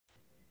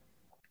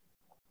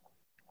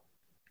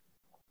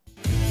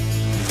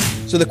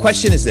So the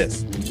question is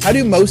this: how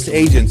do most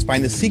agents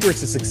find the secrets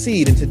to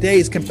succeed in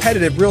today's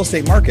competitive real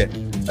estate market,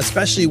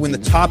 especially when the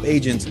top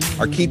agents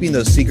are keeping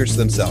those secrets to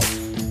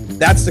themselves?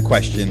 That's the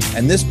question,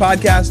 and this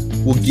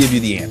podcast will give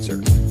you the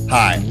answer.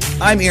 Hi,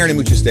 I'm Aaron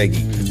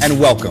Amuchastegui, and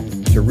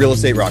welcome to Real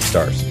Estate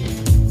Rockstars.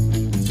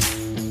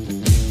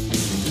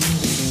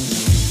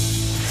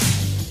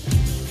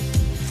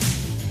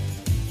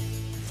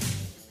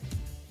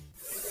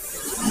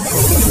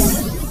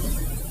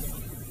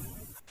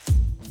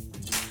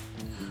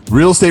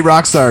 Real Estate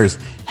Rockstars,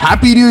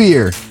 Happy New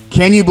Year.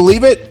 Can you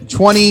believe it?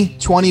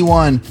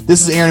 2021.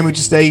 This is Aaron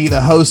Amuchastegui, the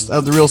host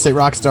of the Real Estate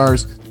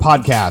Rockstars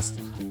podcast.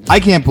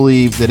 I can't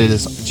believe that it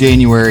is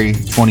January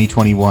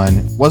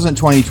 2021. Wasn't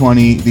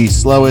 2020 the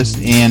slowest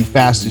and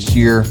fastest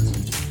year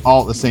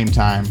all at the same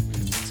time?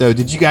 So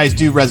did you guys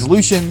do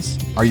resolutions?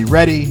 Are you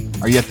ready?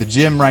 Are you at the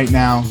gym right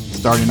now?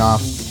 Starting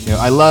off,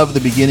 I love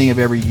the beginning of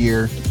every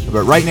year,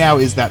 but right now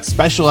is that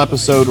special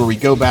episode where we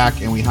go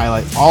back and we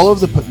highlight all of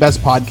the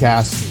best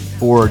podcasts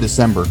for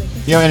December.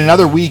 In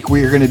another week,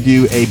 we are going to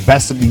do a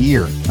best of the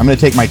year. I'm going to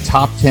take my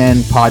top 10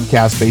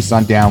 podcasts based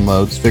on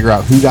downloads, figure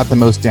out who got the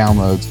most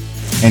downloads,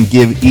 and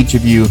give each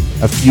of you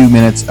a few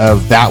minutes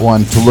of that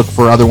one to look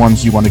for other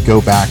ones you want to go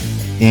back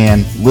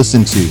and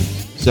listen to.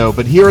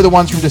 But here are the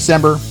ones from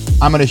December.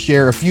 I'm going to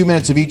share a few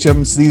minutes of each of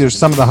them. So these are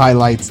some of the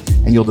highlights,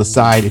 and you'll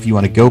decide if you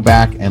want to go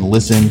back and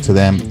listen to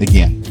them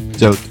again.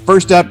 So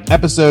first up,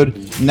 episode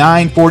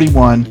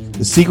 941,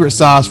 The Secret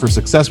Sauce for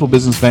Successful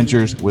Business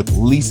Ventures with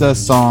Lisa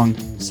Song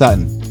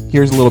Sutton.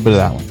 Here's a little bit of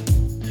that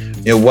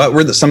one. What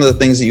were some of the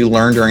things that you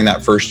learned during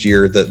that first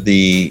year that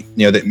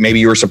that maybe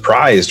you were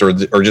surprised or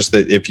just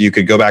that if you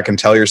could go back and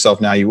tell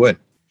yourself now you would?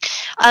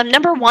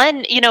 Number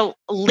one,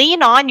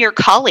 lean on your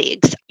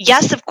colleagues.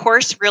 Yes, of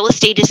course, real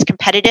estate is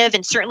competitive,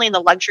 and certainly in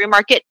the luxury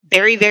market,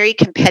 very, very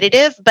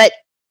competitive. But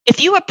if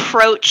you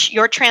approach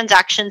your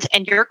transactions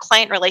and your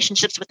client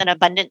relationships with an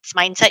abundance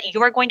mindset,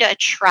 you are going to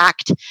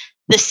attract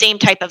the same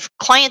type of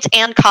clients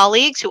and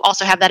colleagues who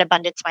also have that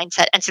abundance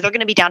mindset. And so they're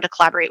going to be down to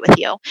collaborate with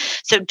you.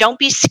 So don't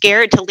be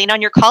scared to lean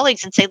on your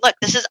colleagues and say, look,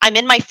 I'm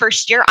in my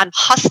first year. I'm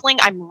hustling.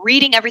 I'm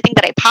reading everything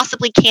that I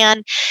possibly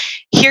can.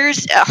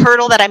 Here's a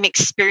hurdle that I'm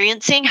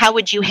experiencing. How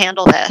would you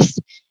handle this?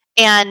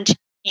 And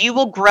you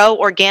will grow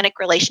organic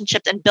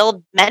relationships and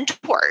build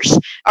mentors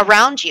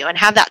around you and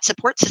have that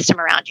support system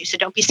around you. So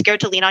don't be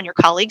scared to lean on your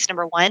colleagues,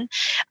 number one.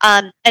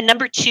 And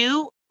number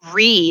two,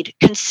 read,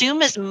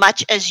 consume as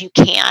much as you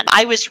can.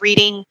 I was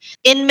reading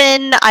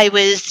Inman. I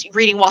was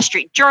reading Wall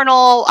Street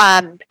Journal.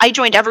 I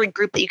joined every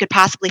group that you could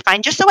possibly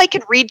find just so I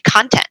could read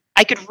content.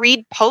 I could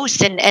read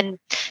posts and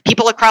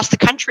people across the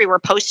country were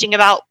posting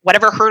about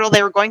whatever hurdle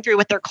they were going through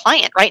with their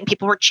client, right? And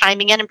people were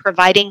chiming in and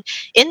providing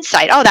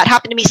insight. Oh, that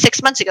happened to me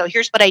 6 months ago.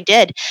 Here's what I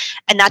did.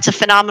 And that's a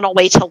phenomenal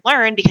way to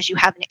learn because you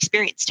haven't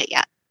experienced it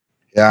yet.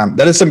 Yeah,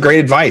 that is some great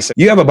advice.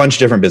 You have a bunch of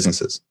different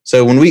businesses.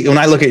 So when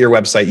I look at your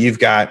website, you've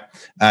got,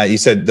 you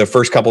said the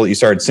first couple that you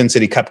started, Sin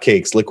City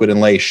Cupcakes, Liquid and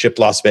Lace, Ship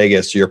Las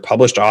Vegas, you're a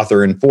published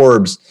author in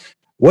Forbes.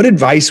 What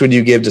advice would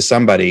you give to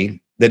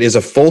somebody that is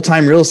a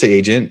full-time real estate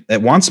agent,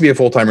 that wants to be a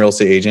full-time real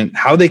estate agent,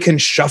 how they can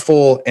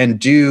shuffle and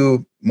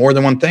do more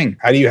than one thing?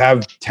 How do you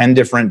have 10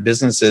 different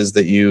businesses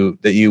that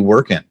you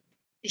work in?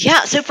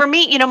 Yeah. So for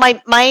me,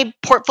 my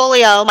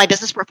portfolio, my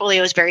business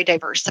portfolio is very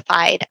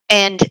diversified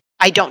and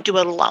I don't do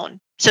it alone.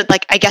 So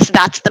I guess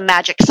that's the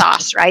magic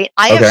sauce, right?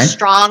 I have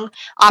strong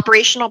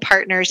operational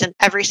partners in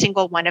every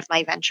single one of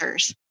my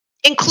ventures,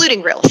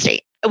 including real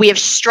estate. We have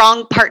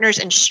strong partners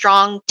and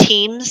strong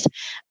teams,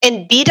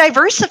 and be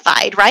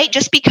diversified, right?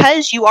 Just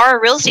because you are a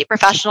real estate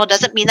professional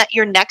doesn't mean that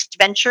your next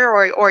venture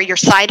or your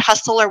side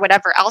hustle or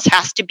whatever else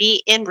has to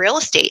be in real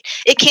estate.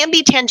 It can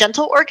be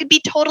tangential or it could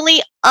be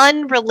totally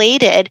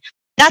unrelated.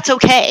 That's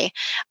okay.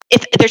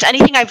 If there's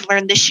anything I've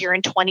learned this year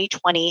in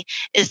 2020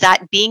 is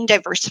that being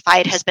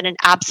diversified has been an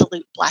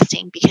absolute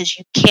blessing because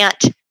you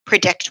can't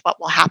predict what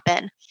will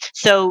happen.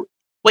 So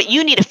what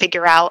you need to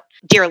figure out,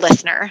 dear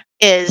listener,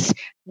 is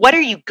what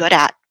are you good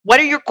at? What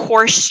are your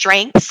core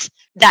strengths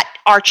that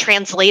are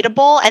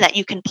translatable and that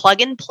you can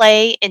plug and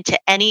play into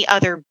any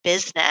other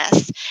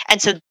business? And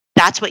so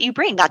that's what you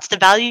bring. That's the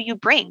value you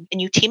bring.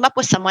 And you team up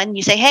with someone,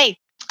 you say, hey,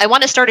 I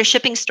want to start a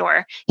shipping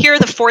store. Here are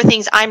the 4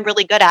 things I'm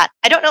really good at.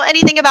 I don't know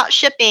anything about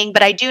shipping,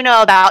 but I do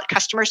know about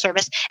customer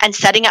service and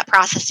setting up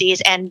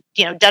processes and,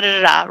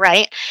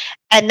 right?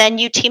 And then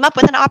you team up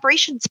with an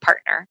operations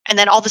partner. And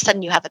then all of a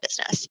sudden you have a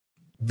business.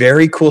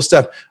 Very cool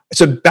stuff.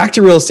 So back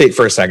to real estate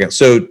for a second.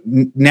 So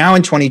now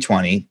in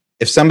 2020,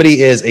 if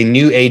somebody is a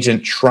new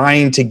agent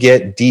trying to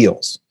get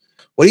deals,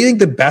 what do you think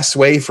the best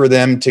way for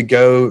them to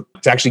go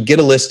to actually get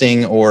a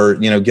listing or,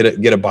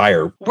 get a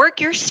buyer? Work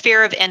your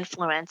sphere of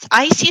influence.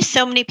 I see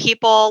so many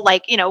people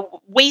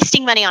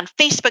wasting money on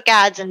Facebook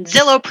ads and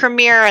Zillow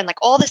Premier and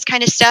all this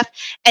kind of stuff.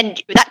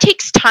 And that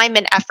takes time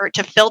and effort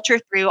to filter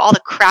through all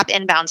the crap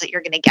inbounds that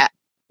you're going to get.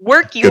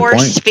 Work your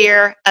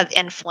sphere of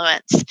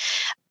influence.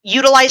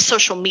 Utilize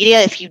social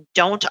media if you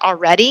don't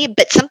already,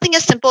 but something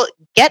as simple,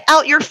 get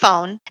out your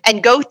phone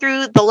and go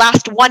through the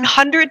last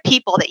 100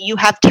 people that you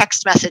have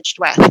text messaged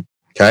with.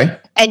 Okay.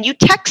 And you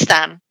text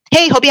them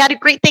Hey, hope you had a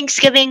great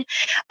Thanksgiving.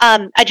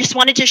 I just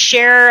wanted to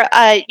share,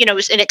 it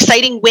was an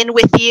exciting win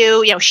with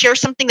you. Share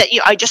something that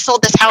I just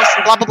sold this house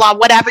and blah, blah, blah,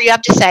 whatever you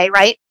have to say,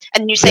 right?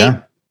 And you say,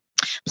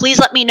 please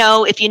let me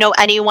know if you know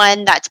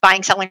anyone that's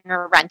buying, selling,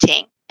 or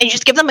renting. And you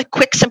just give them a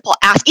quick, simple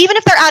ask, even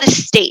if they're out of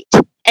state.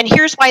 And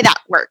here's why that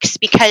works.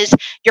 Because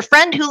your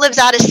friend who lives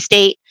out of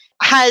state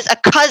has a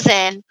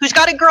cousin who's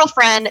got a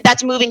girlfriend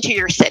that's moving to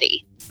your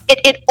city.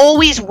 It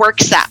always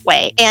works that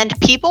way. And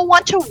people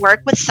want to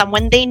work with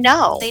someone they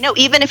know. They know,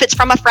 even if it's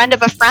from a friend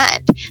of a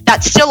friend,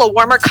 that's still a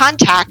warmer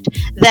contact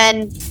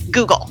than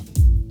Google.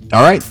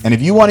 All right. And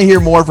if you want to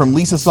hear more from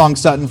Lisa Song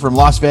Sutton from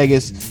Las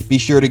Vegas, be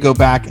sure to go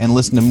back and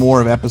listen to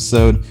more of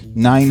episode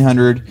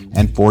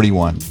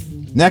 941.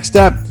 Next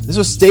up, this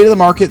was State of the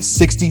Market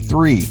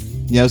 63.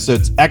 So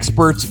it's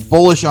experts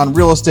bullish on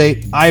real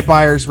estate,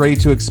 iBuyers ready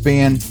to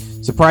expand.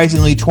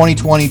 Surprisingly,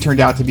 2020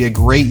 turned out to be a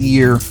great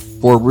year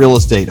for real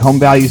estate. Home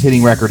values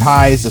hitting record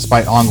highs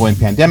despite ongoing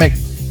pandemic,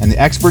 and the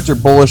experts are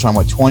bullish on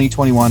what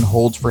 2021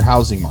 holds for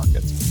housing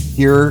markets.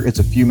 Here, it's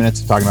a few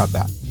minutes of talking about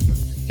that.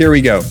 Here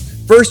we go.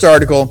 First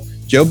article,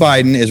 Joe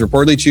Biden is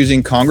reportedly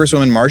choosing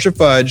Congresswoman Marcia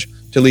Fudge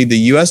to lead the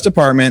U.S.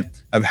 Department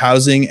of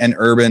Housing and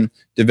Urban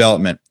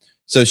Development.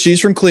 So she's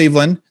from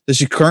Cleveland. So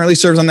she currently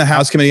serves on the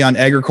House Committee on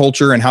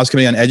Agriculture and House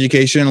Committee on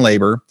Education and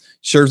Labor.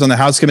 Serves on the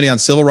House Committee on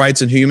Civil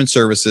Rights and Human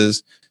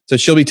Services. So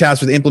she'll be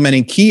tasked with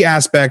implementing key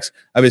aspects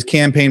of his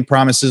campaign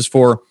promises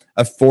for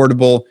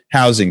affordable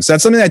housing. So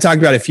that's something I talked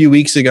about a few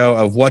weeks ago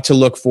of what to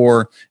look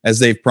for, as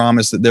they've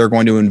promised that they're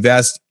going to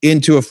invest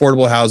into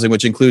affordable housing,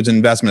 which includes an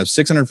investment of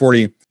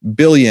 $640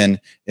 billion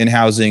in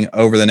housing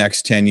over the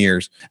next 10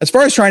 years. As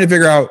far as trying to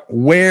figure out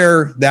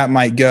where that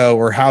might go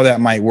or how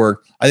that might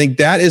work, I think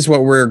that is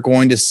what we're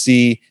going to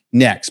see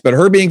next. But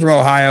her being from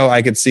Ohio,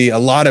 I could see a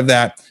lot of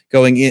that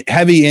going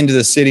heavy into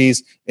the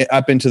cities,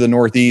 up into the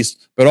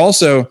Northeast, but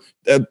also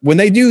when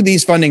they do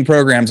these funding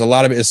programs, a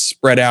lot of it is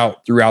spread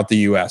out throughout the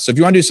U.S. So if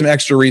you want to do some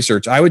extra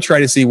research, I would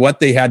try to see what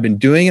they had been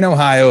doing in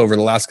Ohio over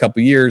the last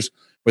couple of years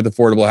with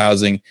affordable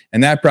housing.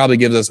 And that probably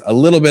gives us a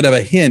little bit of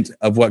a hint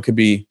of what could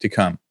be to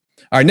come.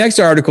 Our next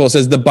article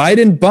says the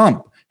Biden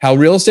bump, how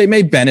real estate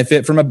may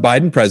benefit from a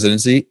Biden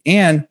presidency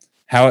and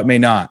how it may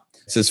not.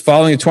 It says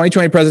following the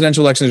 2020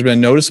 presidential election, there's been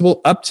a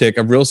noticeable uptick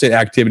of real estate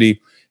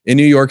activity in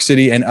New York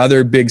City and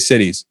other big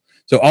cities.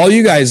 So all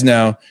you guys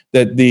know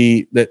that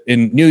that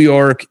in New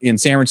York, in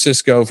San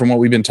Francisco, from what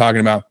we've been talking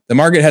about, the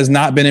market has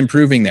not been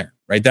improving there,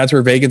 right? That's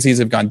where vacancies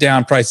have gone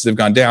down, prices have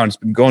gone down. It's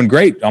been going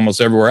great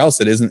almost everywhere else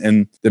that isn't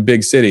in the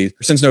big cities.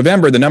 Since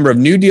November, the number of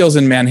new deals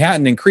in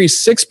Manhattan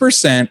increased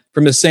 6%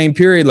 from the same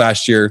period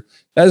last year.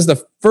 That is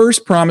the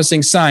first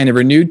promising sign of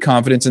renewed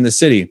confidence in the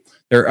city.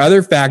 There are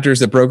other factors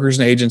that brokers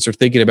and agents are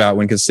thinking about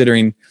when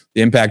considering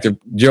the impact of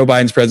Joe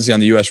Biden's presidency on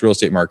the U.S. real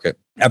estate market.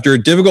 After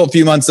a difficult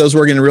few months, those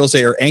working in real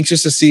estate are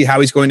anxious to see how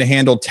he's going to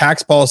handle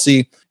tax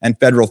policy and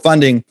federal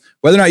funding.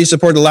 Whether or not you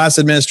support the last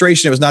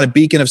administration, it was not a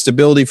beacon of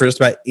stability for just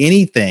about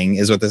anything,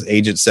 is what this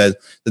agent said.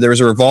 That there was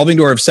a revolving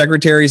door of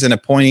secretaries and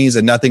appointees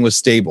and nothing was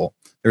stable.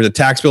 There was a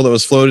tax bill that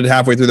was floated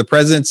halfway through the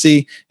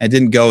presidency and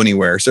didn't go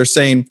anywhere. So they're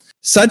saying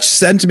such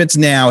sentiments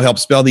now help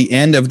spell the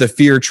end of the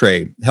fear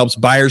trade, helps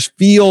buyers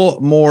feel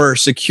more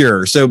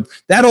secure. So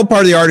that whole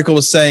part of the article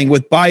was saying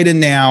with Biden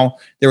now,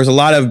 there was a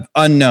lot of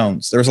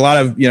unknowns. There was a lot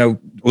of, it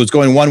was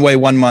going one way,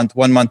 1 month,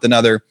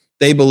 another.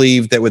 They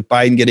believe that with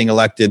Biden getting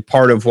elected,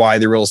 part of why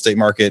the real estate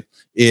market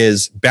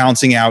is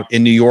bouncing out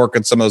in New York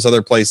and some of those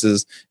other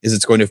places is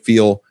it's going to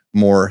feel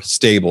more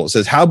stable. It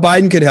says how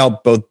Biden could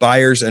help both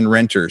buyers and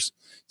renters.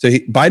 So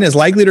Biden is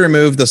likely to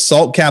remove the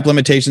SALT cap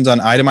limitations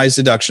on itemized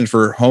deduction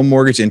for home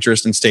mortgage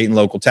interest and state and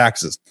local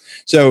taxes.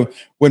 So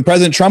when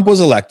President Trump was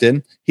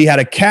elected, he had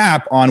a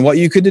cap on what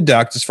you could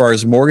deduct as far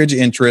as mortgage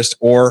interest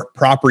or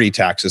property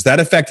taxes. That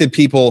affected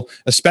people,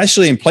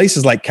 especially in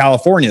places like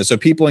California. So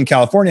people in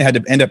California had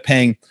to end up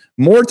paying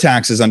more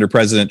taxes under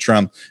President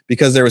Trump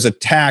because there was a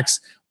tax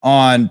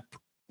on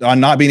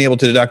not being able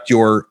to deduct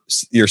your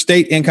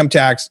state income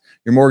tax,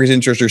 your mortgage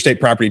interest, your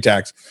state property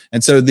tax.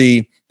 And so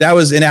that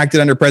was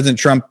enacted under President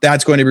Trump.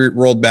 That's going to be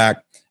rolled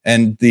back.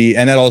 And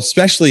that'll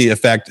especially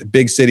affect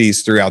big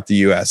cities throughout the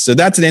U.S. So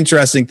that's an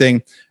interesting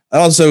thing.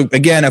 Also,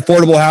 again,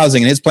 affordable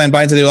housing. In his plan,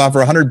 Biden said he'll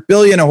offer $100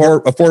 billion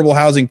affordable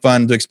housing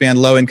fund to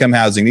expand low-income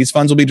housing. These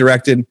funds will be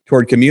directed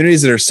toward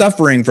communities that are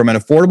suffering from an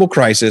affordable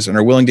crisis and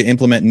are willing to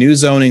implement new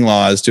zoning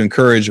laws to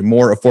encourage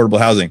more affordable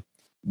housing.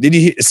 Did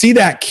you see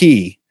that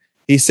key?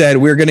 He said,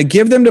 we're going to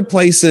give them to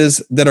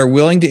places that are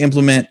willing to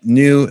implement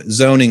new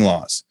zoning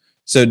laws.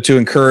 So to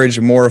encourage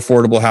more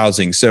affordable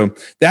housing. So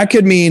that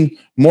could mean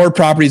more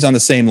properties on the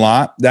same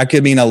lot. That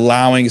could mean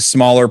allowing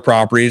smaller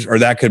properties, or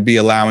that could be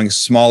allowing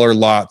smaller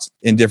lots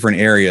in different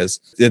areas.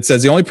 It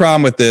says the only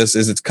problem with this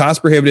is it's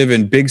cost prohibitive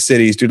in big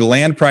cities due to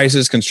land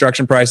prices,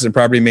 construction prices, and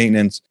property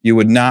maintenance. You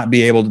would not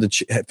be able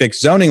to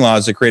fix zoning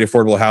laws to create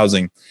affordable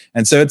housing.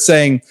 And so it's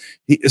saying,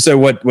 so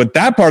what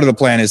that part of the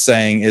plan is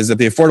saying is that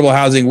the affordable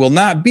housing will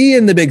not be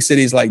in the big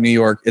cities like New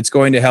York. It's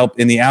going to help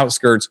in the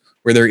outskirts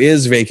where there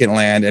is vacant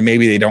land and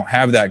maybe they don't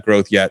have that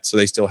growth yet, so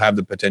they still have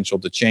the potential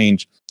to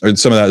change or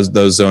some of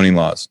those zoning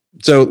laws.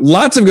 So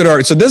lots of good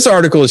art. So this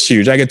article is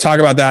huge. I could talk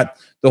about that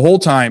the whole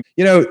time.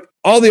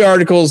 All the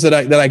articles that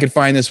I could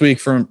find this week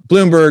from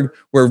Bloomberg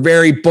were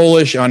very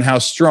bullish on how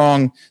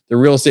strong the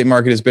real estate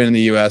market has been in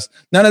the U.S.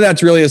 None of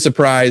that's really a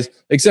surprise,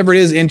 except for it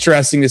is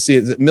interesting to see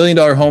that $1 million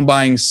home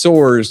buying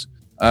soars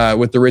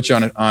with the rich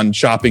on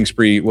shopping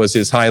spree was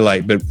his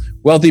highlight. But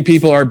wealthy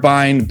people are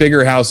buying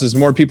bigger houses.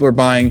 More people are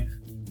buying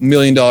 $1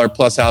 million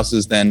plus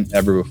houses than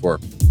ever before.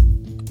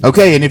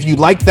 Okay, and if you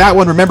like that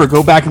one, remember,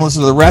 go back and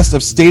listen to the rest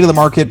of State of the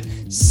Market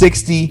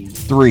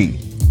 63.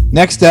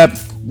 Next up,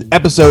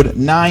 episode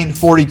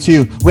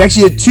 942. We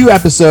actually had 2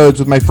 episodes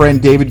with my friend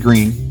David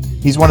Green.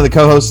 He's one of the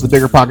co-hosts of the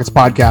Bigger Pockets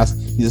podcast.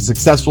 He's a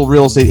successful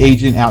real estate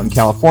agent out in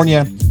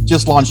California,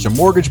 just launched a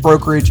mortgage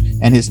brokerage,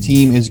 and his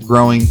team is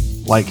growing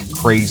like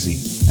crazy.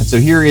 And so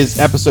here is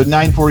episode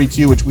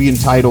 942, which we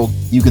entitled,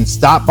 You Can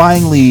Stop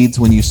Buying Leads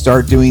When You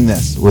Start Doing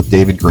This, with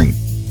David Green.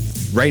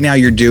 Right now,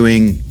 you're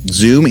doing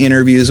Zoom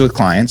interviews with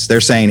clients. They're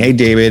saying, hey,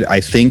 David,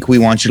 I think we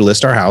want you to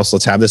list our house.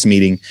 Let's have this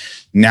meeting.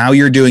 Now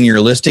you're doing your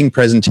listing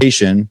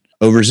presentation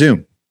over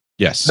Zoom.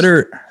 Yes.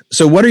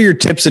 So what are your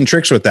tips and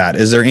tricks with that?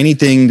 Is there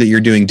anything that you're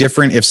doing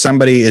different? If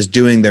somebody is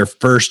doing their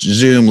first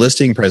Zoom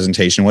listing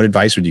presentation, what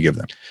advice would you give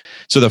them?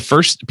 So the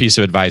first piece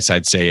of advice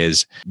I'd say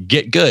is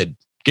get good.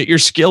 Get your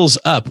skills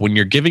up when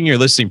you're giving your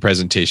listing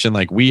presentation.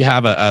 Like we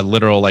have a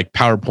literal like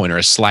PowerPoint or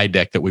a slide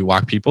deck that we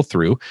walk people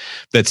through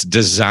that's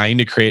designed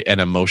to create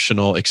an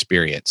emotional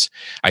experience.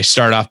 I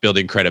start off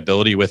building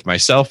credibility with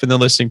myself in the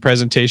listing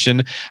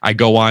presentation. I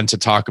go on to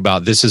talk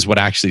about this is what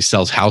actually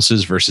sells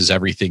houses versus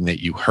everything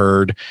that you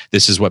heard.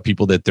 This is what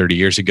people did 30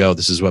 years ago.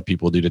 This is what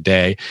people do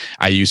today.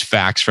 I use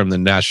facts from the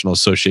National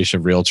Association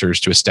of Realtors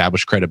to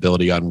establish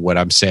credibility on what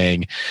I'm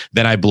saying.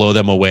 Then I blow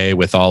them away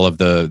with all of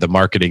the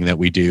marketing that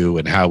we do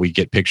and how we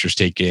get pictures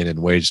taken and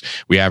ways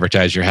we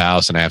advertise your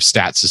house. And I have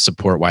stats to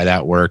support why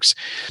that works.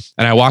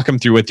 And I walk them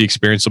through what the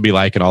experience will be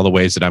like and all the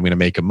ways that I'm going to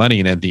make them money.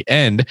 And at the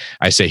end,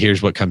 I say,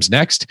 here's what comes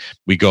next.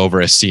 We go over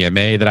a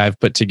CMA that I've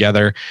put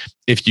together.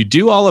 If you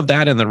do all of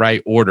that in the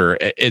right order,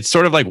 it's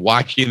sort of like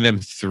walking them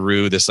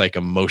through this like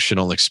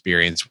emotional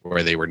experience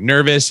where they were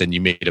nervous and you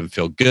made them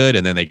feel good.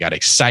 And then they got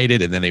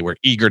excited and then they were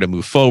eager to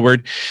move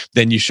forward.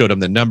 Then you showed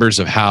them the numbers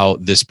of how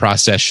this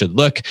process should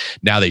look.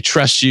 Now they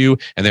trust you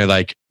and they're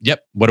like,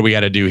 yep, what do we got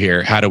to do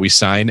here? How do we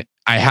sign?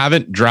 I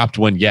haven't dropped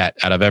one yet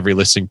out of every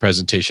listing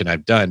presentation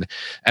I've done.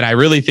 And I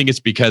really think it's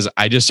because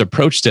I just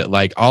approached it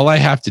like all I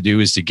have to do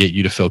is to get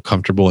you to feel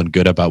comfortable and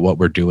good about what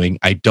we're doing.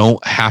 I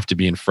don't have to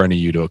be in front of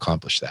you to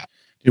accomplish that.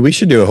 Dude, we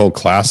should do a whole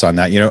class on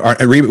that.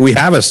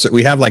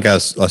 We have like a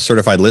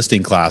certified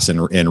listing class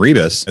in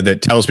Rebus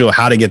that tells people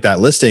how to get that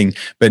listing.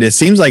 But it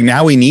seems like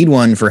now we need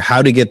one for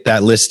how to get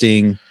that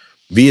listing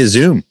via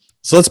Zoom.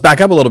 So let's back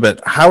up a little bit.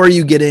 How are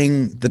you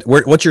getting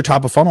what's your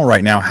top of funnel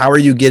right now? How are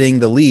you getting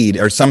the lead?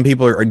 Or some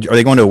people are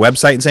they going to a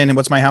website and saying,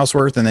 what's my house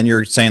worth? And then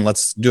you're saying,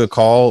 let's do a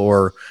call,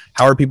 or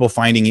how are people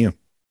finding you?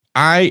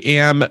 I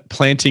am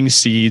planting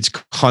seeds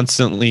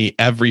constantly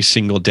every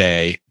single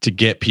day to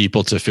get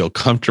people to feel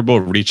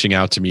comfortable reaching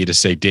out to me to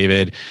say,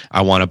 David,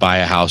 I want to buy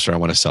a house or I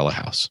want to sell a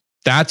house.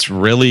 That's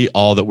really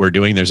all that we're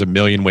doing. There's a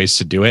million ways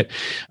to do it.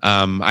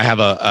 I have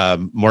a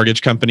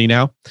mortgage company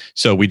now,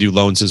 so we do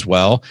loans as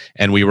well.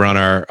 And we were on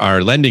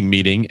our lending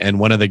meeting, and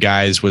one of the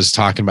guys was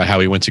talking about how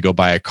he went to go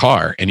buy a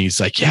car. And he's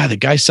like, yeah, the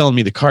guy selling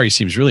me the car, he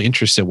seems really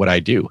interested in what I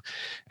do.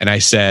 And I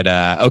said,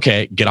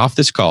 okay, get off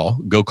this call,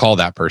 go call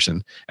that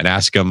person and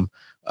ask them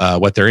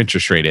what their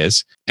interest rate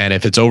is. And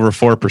if it's over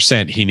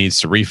 4%, he needs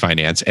to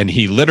refinance. And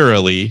he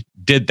literally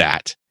did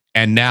that.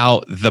 And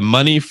now the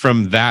money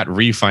from that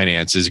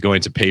refinance is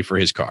going to pay for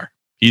his car.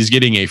 He's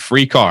getting a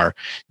free car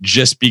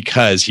just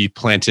because he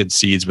planted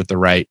seeds with the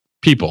right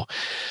people.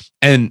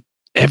 And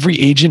every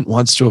agent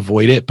wants to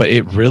avoid it, but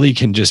it really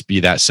can just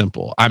be that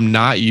simple. I'm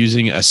not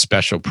using a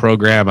special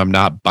program. I'm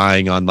not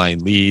buying online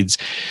leads.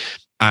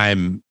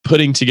 I'm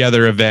putting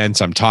together events.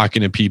 I'm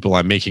talking to people.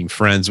 I'm making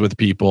friends with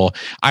people.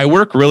 I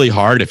work really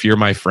hard, if you're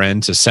my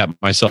friend, to set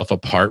myself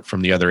apart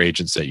from the other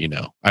agents that you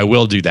know. I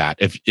will do that.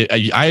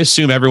 I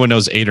assume everyone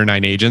knows 8 or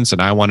 9 agents,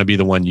 and I want to be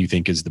the one you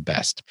think is the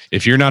best.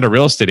 If you're not a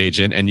real estate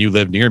agent and you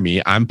live near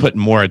me, I'm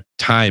putting more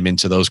time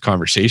into those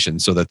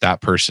conversations so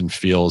that person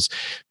feels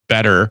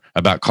better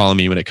about calling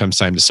me when it comes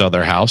time to sell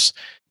their house.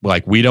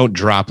 Like, we don't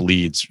drop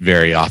leads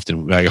very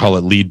often. I call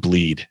it lead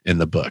bleed in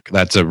the book.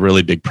 That's a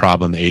really big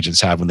problem the agents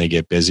have when they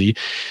get busy.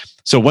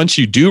 So once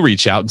you do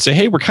reach out and say,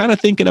 hey, we're kind of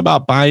thinking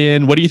about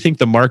buy-in. What do you think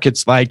the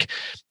market's like?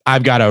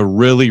 I've got a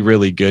really,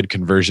 really good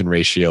conversion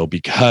ratio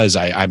because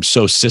I'm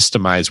so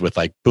systemized with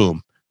like,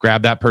 boom,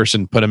 grab that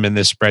person, put them in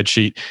this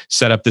spreadsheet,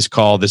 set up this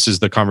call. This is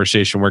the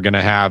conversation we're going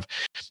to have.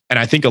 And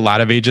I think a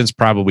lot of agents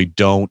probably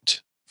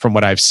don't, from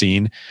what I've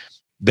seen,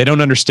 they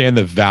don't understand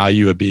the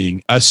value of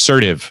being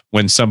assertive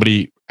when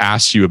somebody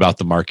asks you about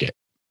the market,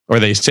 or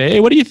they say, hey,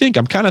 what do you think?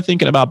 I'm kind of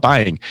thinking about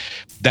buying.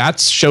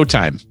 That's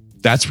showtime.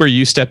 That's where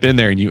you step in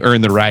there and you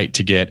earn the right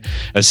to get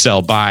a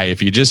sell by.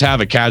 If you just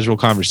have a casual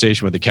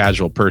conversation with a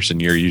casual person,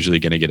 you're usually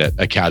going to get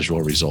a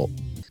casual result.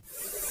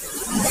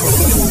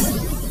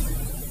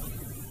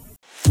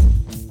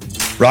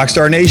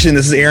 Rockstar Nation,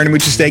 this is Aaron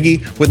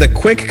Amuchastegui with a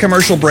quick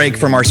commercial break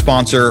from our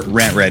sponsor,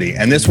 RentRedi.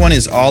 And this one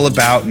is all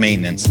about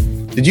maintenance.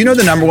 Did you know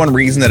the number one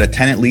reason that a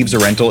tenant leaves a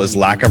rental is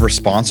lack of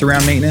response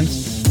around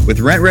maintenance? With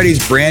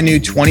RentRedi's brand new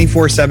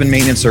 24/7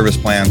 maintenance service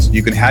plans,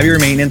 you can have your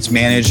maintenance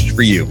managed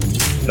for you.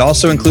 It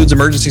also includes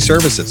emergency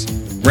services.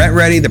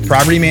 RentRedi, the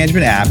property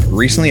management app,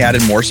 recently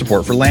added more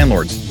support for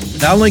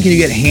landlords. Not only can you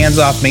get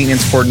hands-off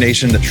maintenance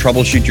coordination to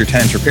troubleshoot your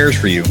tenant's repairs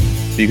for you,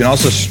 but you can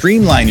also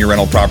streamline your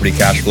rental property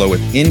cash flow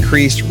with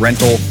increased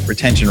rental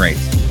retention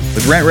rates.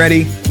 With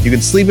RentRedi, you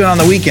can sleep in on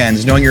the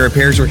weekends knowing your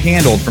repairs are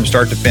handled from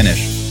start to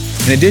finish.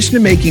 In addition to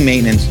making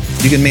maintenance,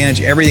 you can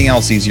manage everything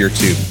else easier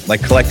too,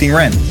 like collecting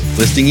rent,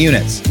 listing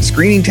units,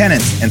 screening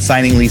tenants, and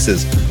signing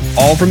leases,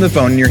 all from the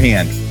phone in your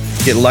hand.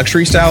 Get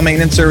luxury-style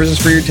maintenance services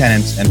for your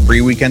tenants and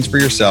free weekends for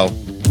yourself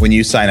when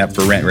you sign up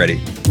for RentRedi.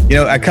 You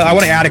know, I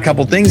want to add a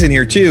couple things in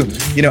here too.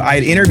 You know, I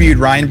had interviewed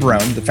Ryan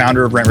Barone, the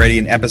founder of RentRedi,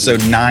 in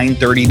episode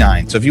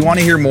 939. So if you want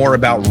to hear more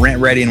about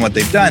RentRedi and what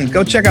they've done,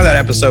 go check out that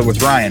episode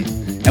with Ryan.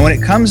 And when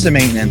it comes to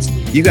maintenance,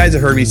 you guys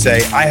have heard me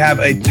say, I have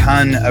a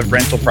ton of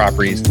rental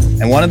properties.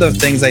 And one of the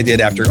things I did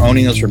after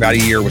owning those for about a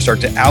year was start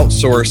to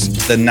outsource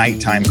the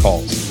nighttime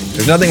calls.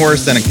 There's nothing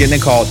worse than getting a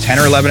call at 10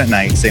 or 11 at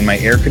night saying my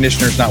air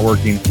conditioner's not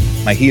working,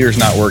 my heater's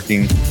not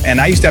working. And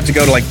I used to have to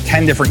go to like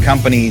 10 different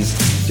companies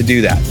to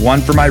do that.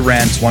 One for my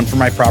rents, one for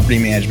my property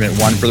management,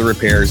 one for the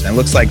repairs. And it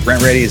looks like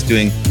RentRedi is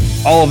doing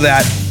all of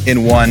that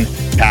in one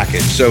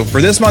package. So for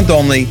this month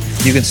only,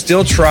 you can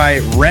still try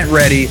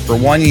RentRedi for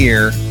 1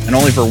 year and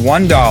only for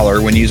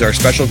 $1 when you use our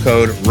special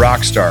code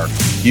ROCKSTAR.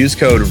 Use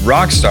code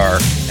ROCKSTAR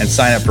and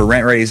sign up for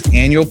RentRedi's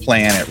annual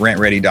plan at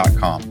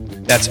rentredi.com.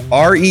 That's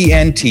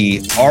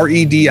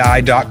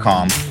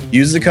RENTREDI.com.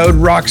 Use the code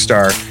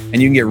ROCKSTAR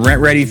and you can get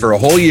RentRedi for a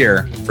whole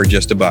year for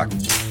just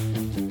 $1.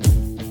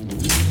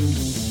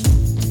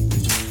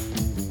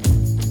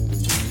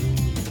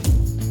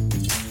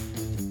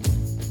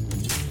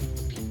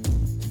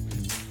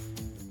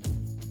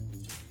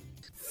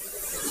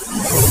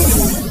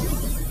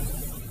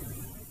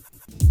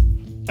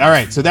 All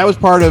right, so that was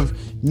part of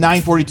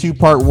 942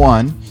 Part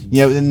 1.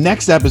 You know, the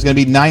next step is going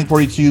to be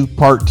 942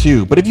 Part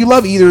 2. But if you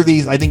love either of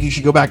these, I think you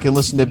should go back and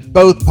listen to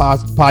both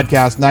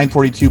podcasts,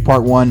 942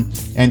 Part 1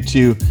 and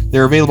 2.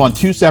 They're available on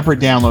 2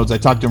 separate downloads. I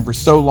talked to them for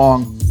so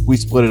long, we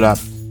split it up.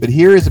 But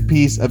here is a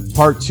piece of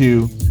Part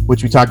 2,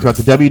 which we talked about.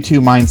 The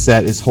W-2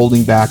 mindset is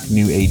holding back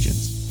new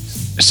agents.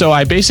 So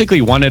I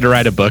basically wanted to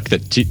write a book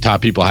that taught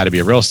people how to be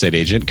a real estate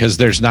agent because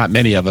there's not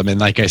many of them. And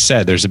like I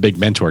said, there's a big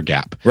mentor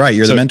gap. Right,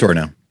 you're the mentor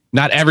now.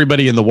 Not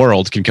everybody in the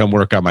world can come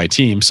work on my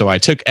team. So I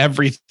took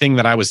everything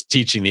that I was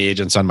teaching the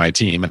agents on my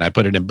team and I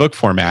put it in book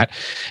format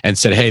and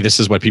said, hey, this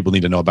is what people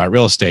need to know about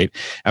real estate.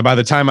 And by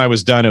the time I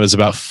was done, it was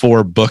about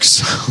 4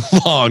 books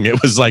long. It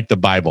was like the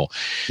Bible.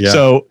 Yeah.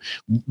 So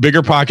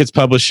Bigger Pockets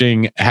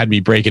Publishing had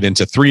me break it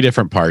into 3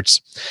 different parts.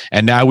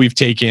 And now we've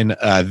taken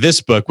this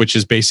book, which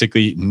is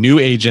basically new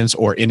agents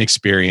or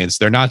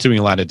inexperienced. They're not doing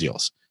a lot of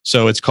deals.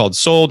 So it's called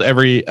Sold,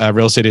 Every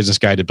Real Estate Agent's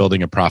Guide to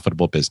Building a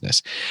Profitable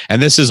Business. And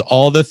this is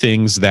all the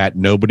things that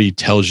nobody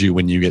tells you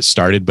when you get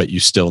started, but you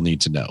still need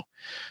to know.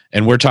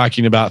 And we're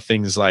talking about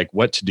things like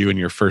what to do in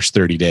your first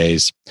 30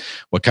 days,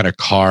 what kind of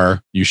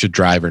car you should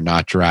drive or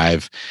not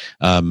drive,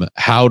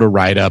 how to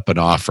write up an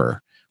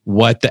offer,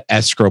 what the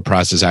escrow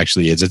process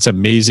actually is. It's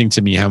amazing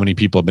to me how many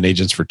people have been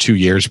agents for 2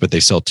 years, but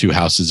they sell 2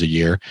 houses a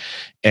year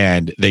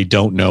and they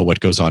don't know what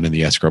goes on in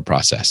the escrow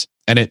process.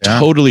 And it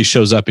totally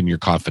shows up in your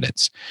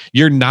confidence.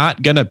 You're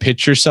not going to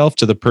pitch yourself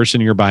to the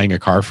person you're buying a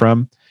car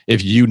from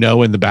if you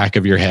know in the back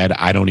of your head,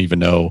 I don't even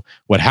know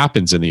what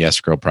happens in the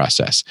escrow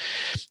process.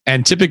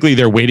 And typically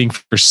they're waiting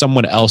for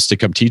someone else to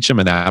come teach them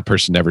and that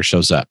person never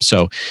shows up.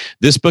 So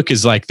this book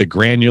is like the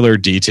granular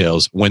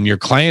details. When your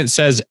client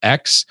says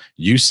X,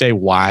 you say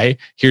Y.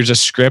 Here's a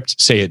script,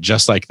 say it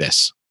just like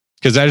this.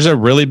 Because there's a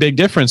really big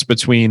difference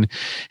between,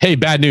 hey,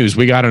 bad news,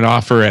 we got an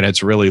offer and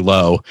it's really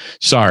low,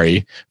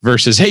 sorry,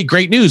 versus, hey,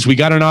 great news, we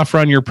got an offer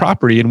on your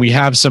property and we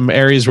have some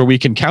areas where we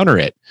can counter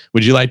it.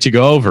 Would you like to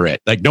go over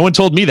it? Like, no one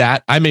told me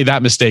that. I made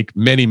that mistake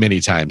many,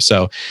 many times.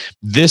 So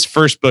this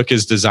first book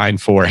is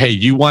designed for, hey,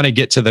 you want to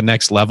get to the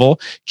next level,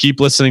 keep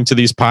listening to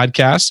these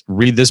podcasts,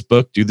 read this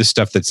book, do the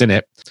stuff that's in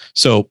it.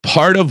 So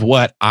part of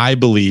what I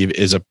believe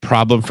is a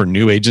problem for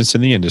new agents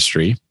in the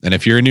industry, and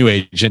if you're a new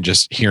agent,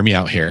 just hear me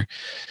out here,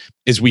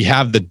 is we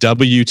have the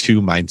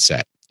W-2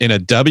 mindset. In a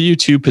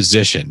W-2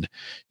 position,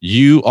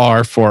 you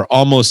are, for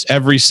almost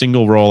every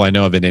single role I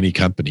know of in any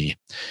company,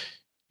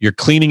 you're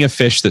cleaning a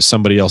fish that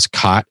somebody else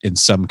caught in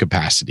some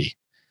capacity.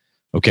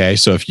 Okay,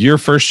 so if your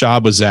first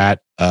job was at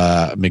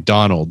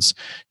McDonald's,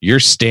 you're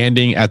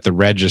standing at the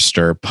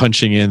register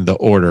punching in the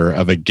order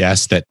of a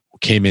guest that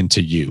came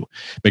into you.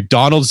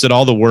 McDonald's did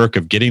all the work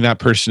of getting that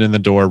person in the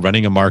door,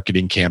 running a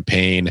marketing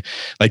campaign.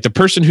 Like the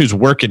person who's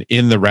working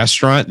in the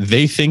restaurant,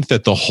 they think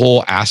that the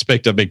whole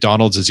aspect of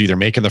McDonald's is either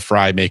making the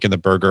fry, making the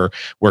burger,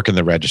 working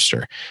the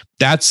register.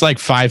 That's like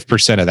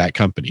 5% of that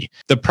company.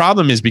 The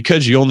problem is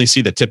because you only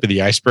see the tip of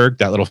the iceberg,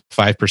 that little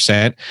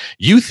 5%,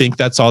 you think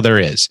that's all there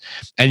is.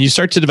 And you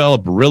start to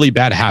develop really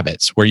bad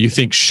habits where you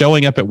think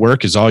showing up at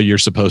work is all you're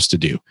supposed to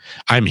do.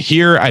 I'm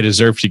here, I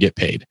deserve to get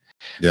paid.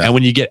 Yeah. And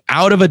when you get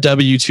out of a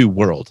W-2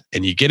 world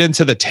and you get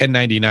into the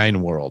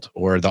 1099 world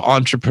or the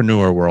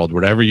entrepreneur world,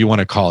 whatever you want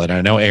to call it,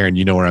 I know, Aaron,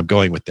 you know where I'm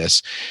going with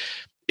this.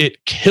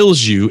 It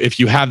kills you if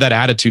you have that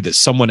attitude that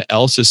someone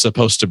else is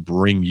supposed to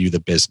bring you the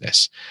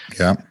business.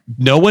 Yeah.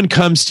 No one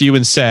comes to you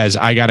and says,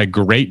 I got a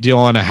great deal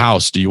on a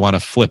house. Do you want to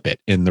flip it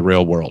in the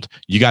real world?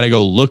 You got to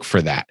go look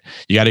for that.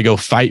 You got to go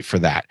fight for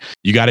that.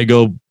 You got to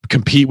go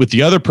compete with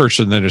the other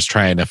person that is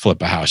trying to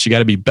flip a house. You got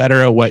to be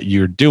better at what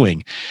you're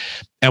doing.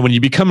 And when you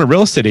become a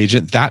real estate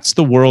agent, that's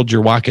the world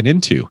you're walking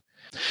into.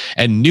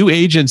 And new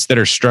agents that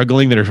are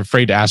struggling, that are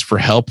afraid to ask for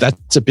help,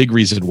 that's a big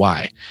reason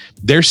why.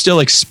 They're still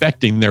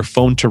expecting their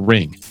phone to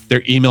ring,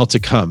 their email to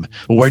come.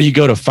 Where do you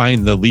go to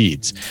find the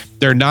leads?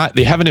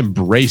 They haven't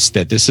embraced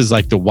that this is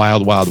like the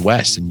wild, wild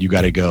west and you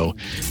got to go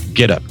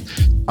get them.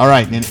 All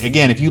right. And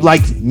again, if you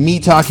liked me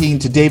talking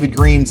to David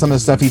Greene, some of the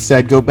stuff he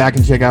said, go back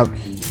and check out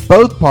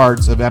both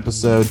parts of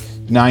episode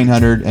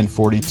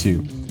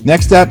 942.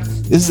 Next up,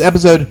 this is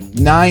episode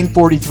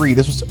 943.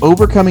 This was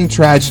Overcoming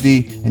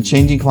Tragedy and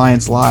Changing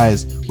Clients'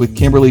 Lives with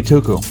Kimberly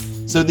Tuchel.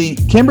 So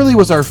Kimberly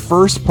was our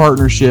first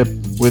partnership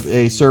with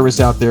a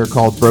service out there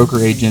called Broker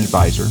Agent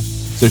Advisor.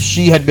 So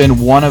she had been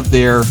one of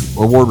their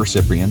award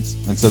recipients.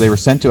 And so they were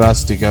sent to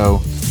us to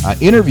go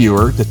interview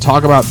her to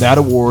talk about that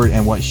award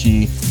and what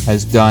she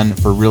has done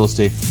for real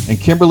estate. And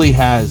Kimberly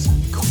has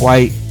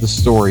quite the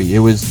story. It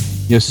was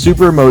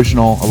super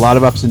emotional, a lot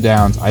of ups and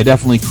downs. I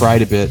definitely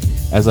cried a bit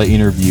as I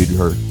interviewed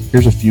her.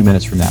 Here's a few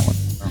minutes from that one.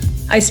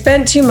 I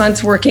spent 2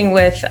 months working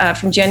with,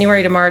 from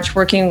January to March,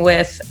 working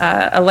with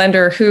a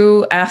lender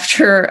who,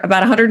 after about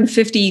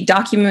 150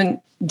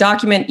 document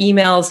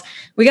emails,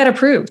 we got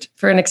approved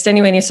for an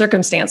extenuating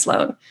circumstance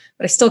loan.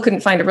 But I still couldn't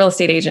find a real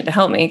estate agent to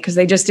help me because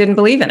they just didn't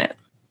believe in it.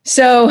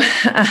 So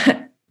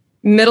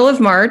middle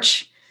of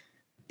March,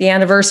 the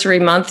anniversary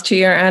month,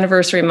 2-year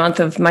anniversary month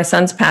of my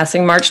son's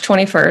passing, March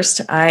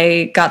 21st,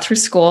 I got through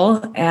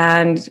school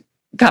and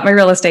got my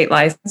real estate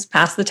license,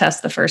 passed the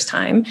test the first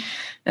time.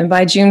 And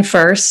by June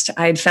 1st,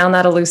 I'd found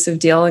that elusive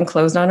deal and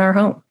closed on our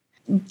home.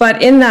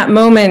 But in that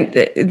moment,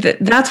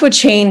 that's what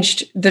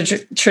changed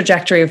the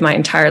trajectory of my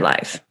entire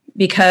life.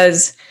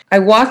 Because I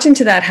walked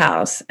into that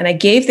house and I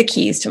gave the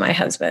keys to my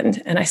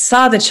husband and I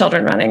saw the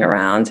children running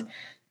around.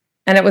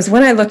 And it was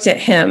when I looked at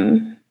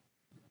him,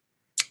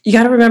 you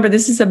got to remember,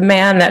 this is a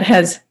man that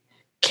has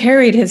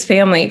carried his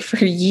family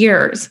for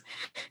years,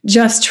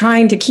 just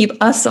trying to keep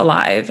us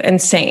alive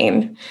and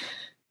sane.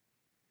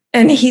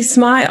 And he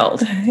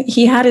smiled.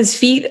 He had his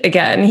feet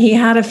again. He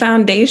had a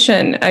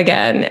foundation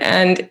again.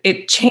 And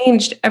it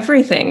changed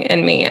everything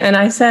in me. And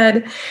I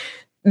said,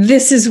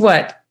 this is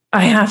what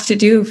I have to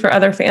do for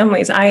other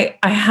families. I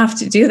have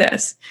to do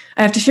this.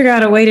 I have to figure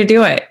out a way to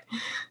do it.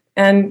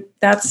 And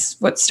that's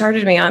what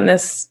started me on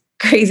this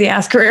crazy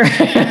ass career.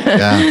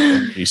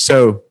 Yeah.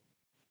 So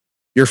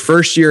your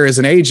first year as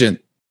an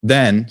agent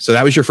then, so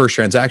that was your first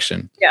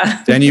transaction.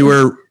 Yeah. Then you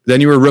were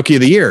Rookie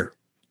of the Year.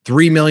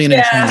 3 million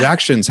in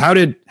transactions. How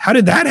did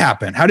that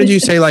happen? How did you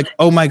say like,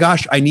 oh my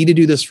gosh, I need to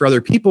do this for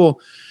other people?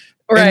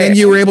 Right. And then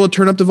you were able to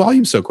turn up the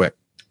volume so quick.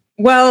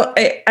 Well,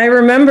 I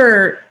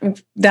remember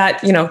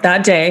that,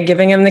 that day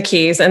giving him the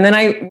keys. And then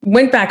I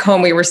went back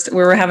home. We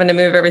were having to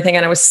move everything.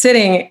 And I was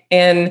sitting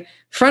in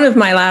front of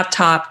my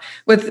laptop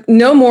with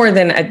no more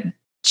than a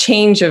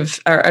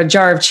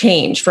jar of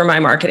change for my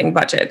marketing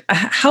budget.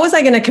 How was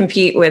I going to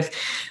compete with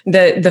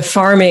the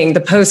farming,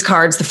 the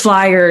postcards, the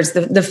flyers,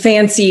 the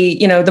fancy,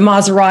 the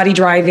Maserati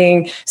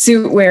driving,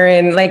 suit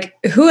wearing? Like,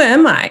 who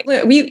am I?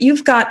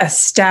 You've got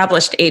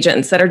established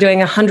agents that are doing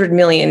 100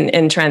 million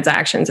in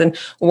transactions. And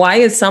why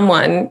is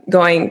someone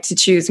going to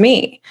choose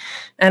me?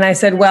 And I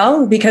said,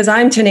 well, because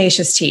I'm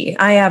Tenacious T.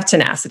 I have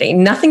tenacity.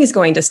 Nothing is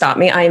going to stop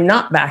me. I am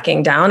not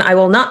backing down. I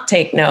will not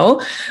take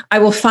no. I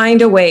will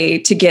find a way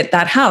to get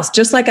that house.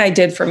 Just like I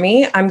did for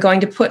me, I'm going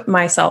to put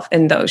myself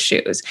in those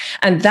shoes.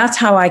 And that's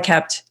how I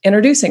kept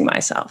introducing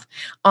myself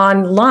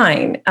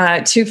online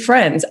to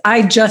friends.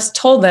 I just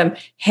told them,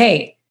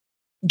 hey,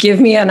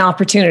 give me an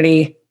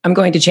opportunity. I'm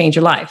going to change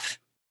your life.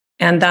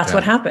 And that's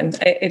what happened.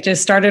 It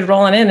just started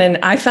rolling in. And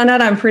I found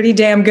out I'm pretty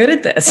damn good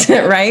at this,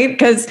 right?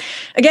 Because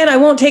again, I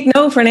won't take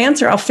no for an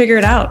answer. I'll figure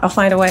it out. I'll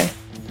find a way.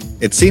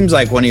 It seems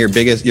like one of your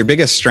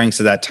biggest strengths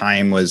at that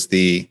time was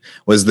the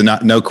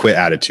no quit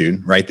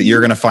attitude, right? That you're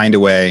going to find a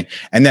way,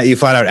 and that you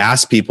flat out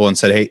asked people and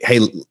said, hey,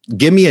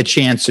 give me a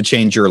chance to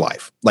change your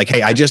life. Like,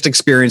 hey, I just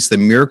experienced the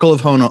miracle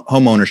of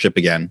home ownership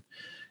again.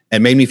 It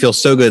made me feel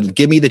so good.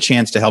 Give me the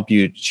chance to help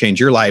you change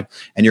your life,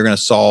 and you're going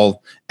to solve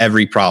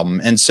every problem.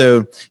 And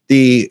so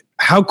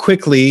how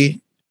quickly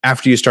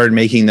after you started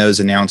making those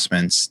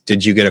announcements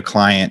did you get a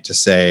client to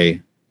say,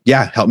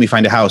 help me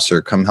find a house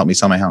or come help me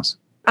sell my house?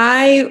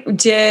 I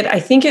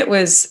think it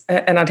was,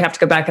 and I'd have to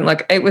go back and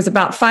look, it was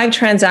about 5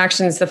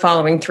 transactions the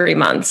following 3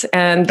 months.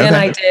 And then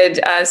I did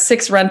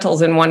 6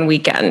 rentals in one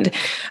weekend.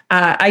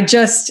 I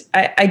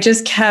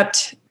just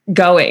kept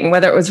going,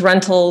 whether it was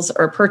rentals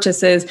or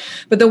purchases.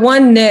 But the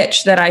one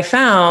niche that I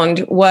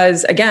found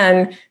was,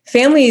 again,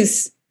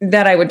 families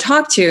that I would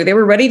talk to, they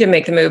were ready to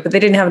make the move, but they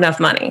didn't have enough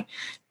money.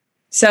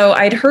 So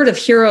I'd heard of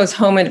Heroes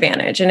Home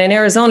Advantage. And in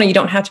Arizona, you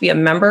don't have to be a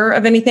member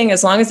of anything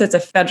as long as it's a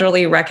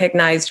federally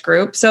recognized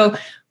group. So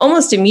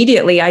almost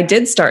immediately, I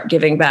did start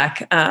giving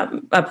back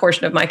a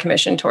portion of my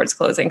commission towards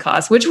closing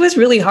costs, which was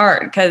really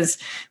hard because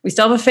we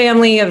still have a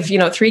family of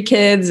 3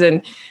 kids,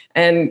 and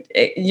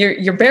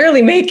you're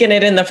barely making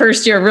it in the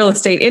first year of real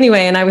estate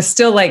anyway. And I was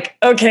still like,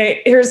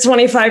 okay, here's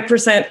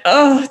 25%.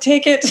 Oh,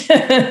 take it.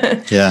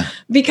 Yeah.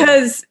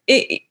 Because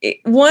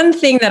one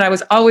thing that I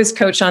was always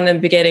coached on in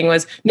the beginning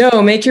was,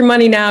 no, make your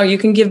money now. You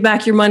can give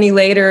back your money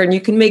later, and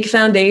you can make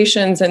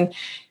foundations. And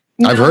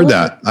I've heard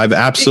that. I've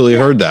absolutely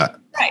heard that.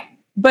 Right.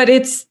 But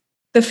it's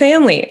the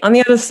family on the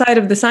other side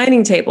of the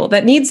signing table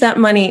that needs that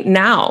money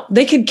now.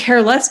 They could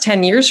care less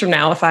 10 years from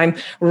now if I'm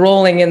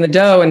rolling in the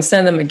dough and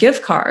send them a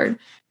gift card.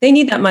 They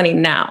need that money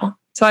now.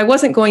 So I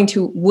wasn't going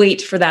to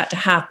wait for that to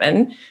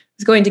happen. I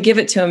was going to give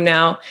it to them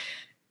now,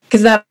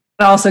 because that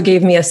also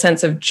gave me a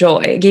sense of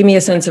joy. It gave me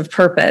a sense of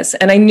purpose.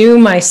 And I knew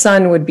my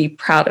son would be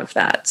proud of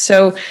that.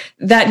 So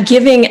that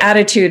giving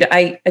attitude,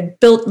 I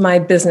built my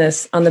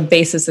business on the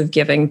basis of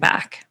giving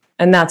back.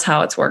 And that's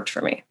how it's worked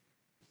for me.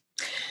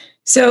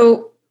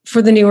 So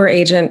for the newer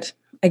agent,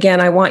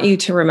 again, I want you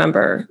to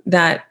remember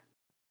that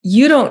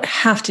you don't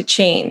have to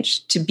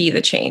change to be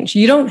the change.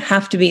 You don't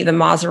have to be the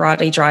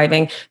Maserati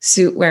driving,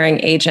 suit wearing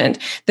agent.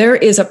 There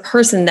is a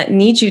person that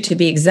needs you to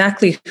be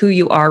exactly who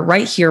you are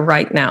right here,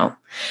 right now,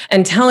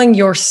 and telling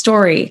your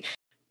story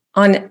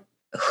on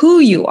who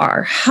you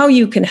are, how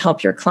you can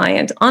help your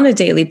client on a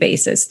daily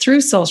basis through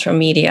social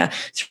media,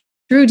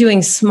 through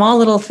doing small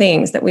little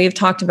things that we've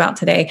talked about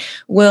today,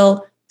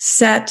 will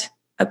set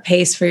a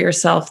pace for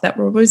yourself that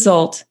will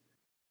result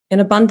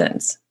in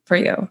abundance for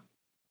you.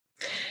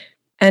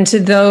 And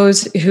to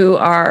those who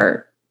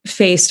are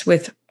faced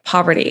with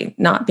poverty,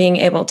 not being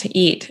able to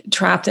eat,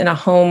 trapped in a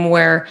home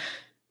where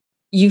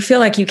you feel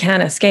like you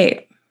can't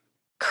escape,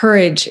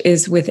 courage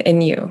is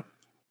within you.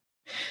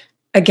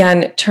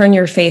 Again, turn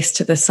your face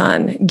to the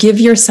sun. Give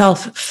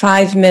yourself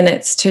 5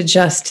 minutes to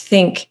just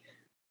think,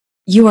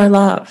 you are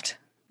loved.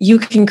 You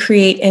can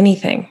create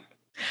anything.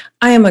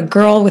 I am a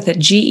girl with a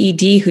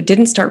GED who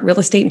didn't start real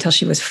estate until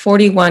she was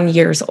 41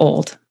 years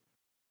old.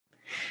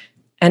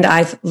 And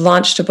I've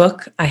launched a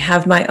book. I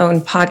have my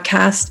own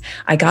podcast.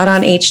 I got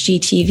on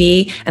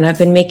HGTV, and I've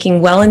been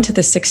making well into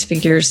the 6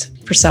 figures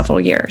for several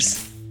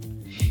years.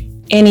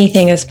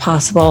 Anything is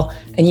possible,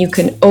 and you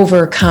can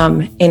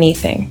overcome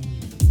anything.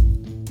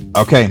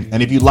 Okay,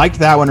 and if you liked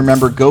that one,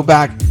 remember, go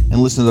back and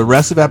listen to the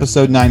rest of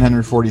episode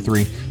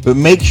 943, but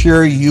make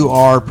sure you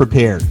are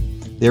prepared.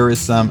 There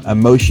is some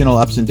emotional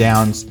ups and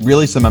downs,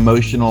 really some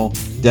emotional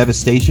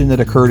devastation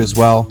that occurred as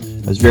well.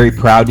 I was very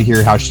proud to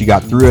hear how she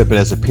got through it, but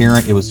as a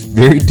parent, it was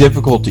very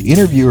difficult to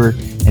interview her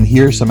and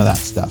hear some of that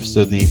stuff.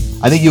 So I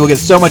think you will get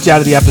so much out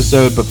of the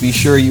episode, but be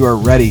sure you are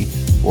ready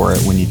for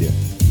it when you do.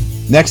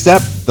 Next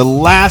up, the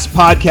last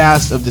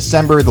podcast of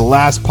December, the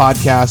last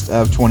podcast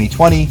of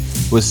 2020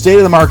 was State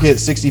of the Market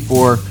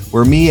 64,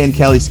 where me and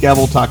Kelly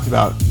Skevel talked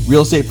about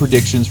real estate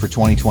predictions for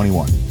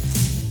 2021.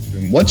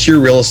 What's your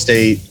real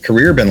estate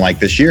career been like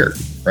this year,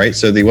 right?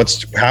 So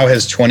how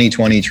has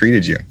 2020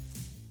 treated you?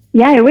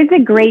 Yeah, it was a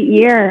great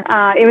year.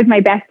 It was my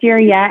best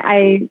year yet.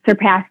 I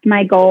surpassed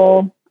my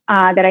goal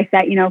that I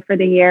set, for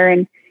the year.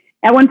 And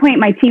at one point,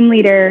 my team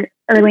leader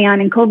early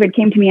on in COVID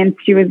came to me and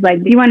she was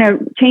like, do you want to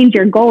change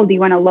your goal? Do you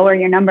want to lower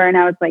your number? And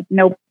I was like,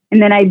 nope.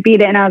 And then I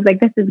beat it and I was like,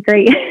 this is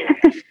great.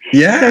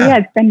 Yeah. So yeah,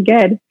 it's been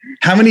good.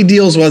 How many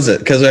deals was it?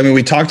 Because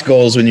we talked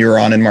goals when you were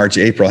on in March,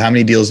 April. How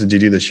many deals did you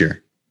do this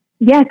year?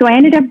 Yeah, so I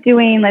ended up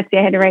doing, let's see,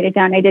 I had to write it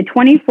down. I did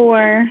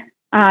 24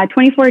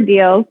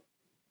 deals.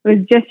 It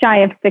was just shy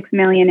of 6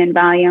 million in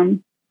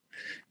volume.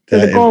 So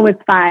the goal was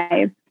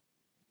 5.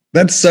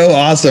 That's so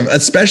awesome.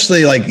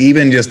 Especially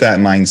even just that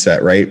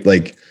mindset, right?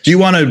 Like, do you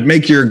want to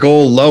make your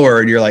goal lower?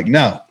 And you're like,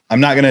 no, I'm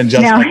not going to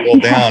adjust my goal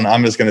down.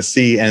 I'm just going to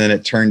see. And then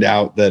it turned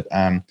out that,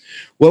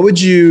 what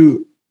would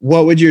you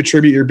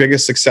attribute your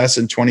biggest success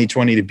in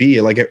 2020 to be?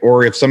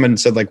 Or if someone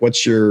said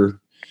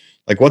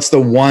what's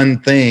the one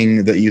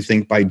thing that you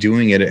think by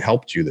doing it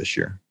helped you this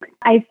year?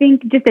 I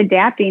think just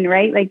adapting,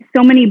 right?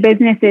 So many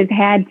businesses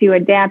had to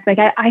adapt.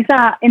 I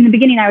saw in the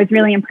beginning, I was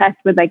really impressed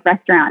with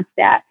restaurants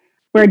that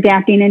were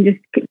adapting and just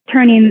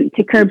turning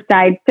to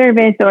curbside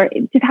service, or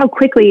just how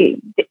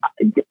quickly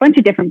a bunch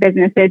of different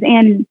businesses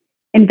and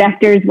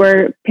investors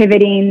were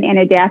pivoting and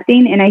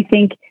adapting. And I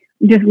think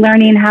just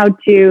learning how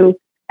to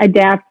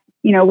adapt,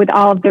 with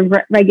all of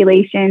the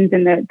regulations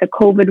and the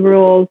COVID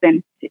rules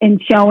and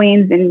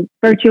showings and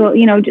virtual,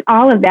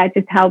 all of that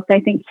just helped,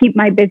 I think, keep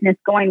my business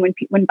going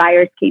when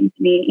buyers came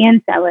to me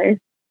and sellers.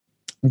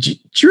 Do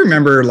you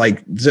remember,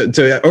 like, so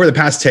over the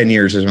past 10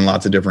 years, there's been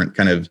lots of different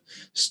kind of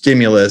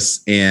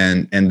stimulus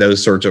and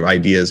those sorts of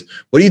ideas.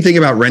 What do you think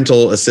about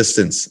rental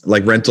assistance,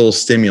 like rental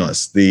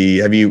stimulus?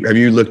 Have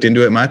you looked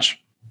into it much?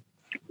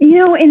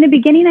 In the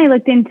beginning, I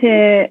looked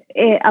into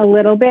it a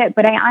little bit,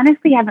 but I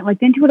honestly haven't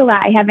looked into it a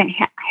lot. I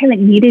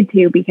haven't needed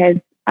to because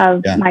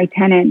of my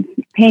tenants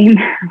paying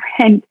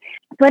rent.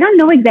 So I don't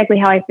know exactly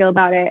how I feel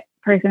about it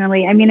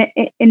personally. I mean,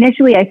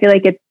 initially, I feel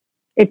like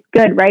it's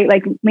good, right?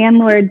 Like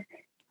landlords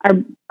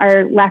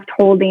are left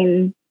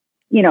holding,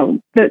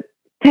 the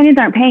tenants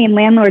aren't paying,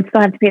 landlords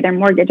still have to pay their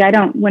mortgage.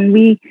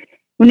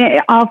 When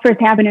it all first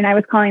happened and I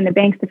was calling the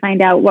banks to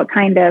find out what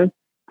kind of,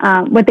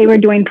 what they were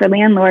doing for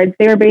landlords,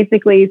 they were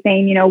basically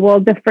saying,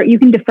 you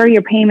can defer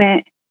your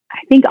payment. I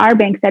think our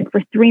bank said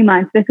for 3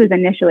 months, this was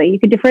initially, you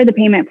could defer the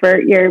payment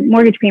for your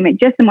mortgage payment,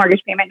 just the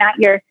mortgage payment, not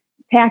your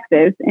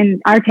taxes.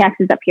 And our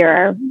taxes up here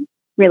are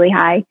really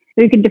high.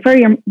 So you could defer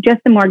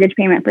just the mortgage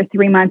payment for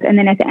 3 months. And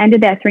then at the end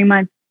of that 3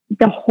 months,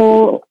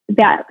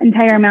 that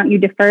entire amount you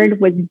deferred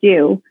was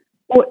due.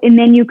 And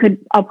then you could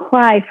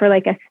apply for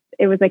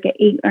it was like an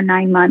 8 or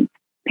 9 month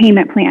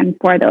payment plan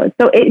for those.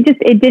 So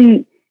it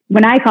didn't,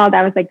 when I called,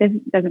 I was like, this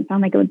doesn't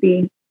sound like it would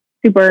be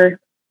super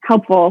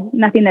helpful.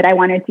 Nothing that I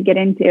wanted to get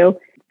into.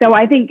 So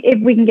I think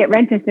if we can get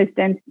rent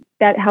assistance,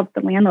 that helps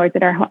the landlords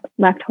that are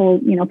left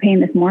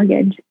paying this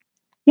mortgage.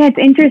 Yeah, it's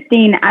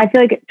interesting. I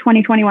feel like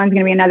 2021 is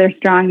going to be another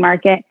strong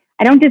market.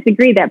 I don't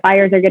disagree that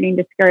buyers are getting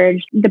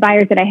discouraged. The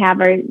buyers that I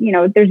have are,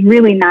 there's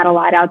really not a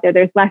lot out there.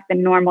 There's less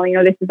than normal.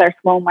 This is our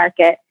slow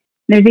market.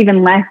 There's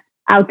even less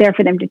out there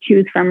for them to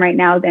choose from right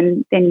now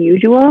than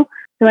usual.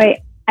 So I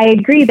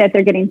agree that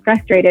they're getting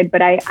frustrated,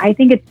 but I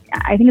think it's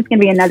going to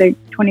be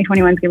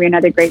 2021 is going to be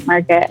another great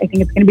market. I think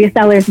it's going to be a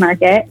seller's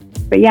market.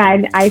 But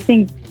yeah, I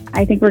think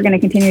we're going to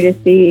continue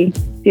to see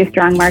a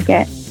strong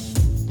market.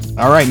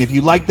 All right. And if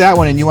you like that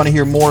one and you want to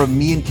hear more of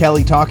me and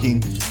Kelly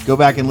talking, go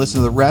back and listen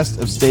to the rest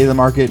of State of the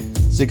Market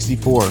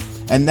 64.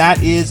 And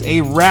that is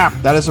a wrap.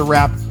 That is a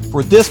wrap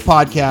for this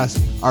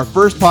podcast, our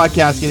first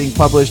podcast getting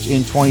published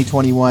in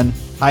 2021,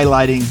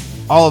 highlighting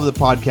all of the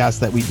podcasts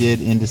that we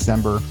did in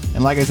December.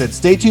 And like I said,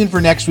 stay tuned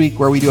for next week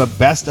where we do a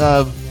best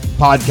of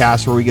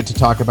podcast where we get to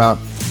talk about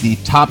the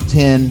top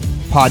 10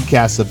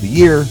 podcasts of the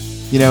year,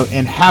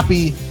 and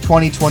happy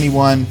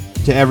 2021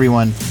 to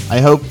everyone. I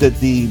hope that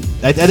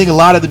I think a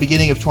lot of the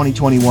beginning of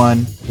 2021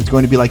 is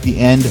going to be like the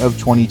end of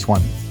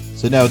 2020.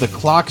 So no, the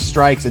clock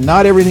strikes and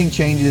not everything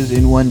changes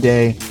in one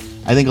day.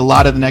 I think a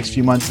lot of the next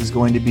few months is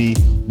going to be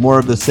more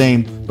of the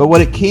same. But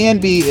what it can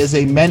be is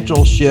a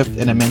mental shift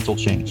and a mental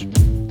change.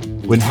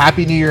 When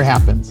Happy New Year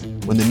happens,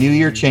 when the new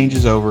year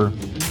changes over,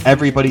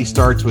 everybody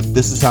starts with,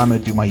 this is how I'm going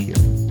to do my year.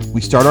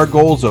 We start our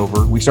goals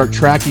over. We start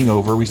tracking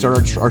over. We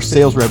start our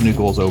sales revenue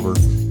goals over.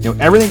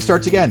 Everything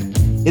starts again.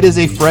 It is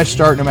a fresh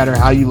start no matter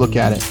how you look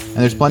at it. And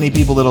there's plenty of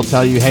people that'll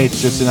tell you, hey,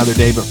 it's just another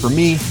day. But for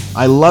me,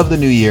 I love the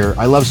new year.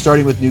 I love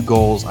starting with new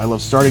goals. I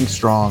love starting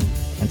strong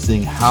and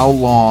seeing how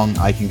long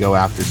I can go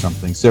after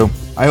something. So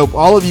I hope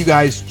all of you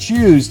guys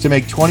choose to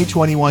make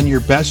 2021 your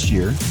best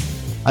year.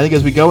 I think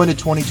as we go into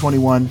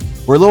 2021,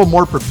 we're a little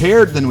more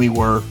prepared than we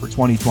were for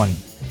 2020.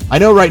 I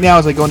know right now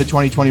as I go into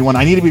 2021,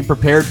 I need to be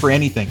prepared for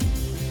anything.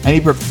 I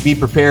need to be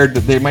prepared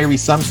that there might be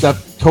some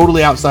stuff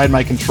totally outside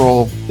my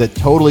control that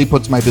totally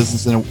puts my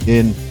business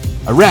in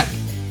a wreck.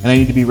 And I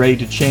need to be ready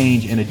to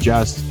change and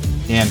adjust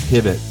and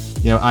pivot.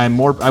 I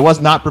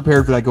was not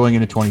prepared for that going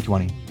into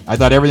 2020. I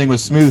thought everything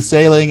was smooth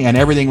sailing and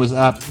everything was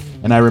up.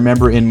 And I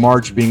remember in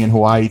March being in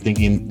Hawaii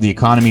thinking the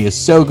economy is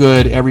so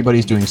good.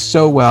 Everybody's doing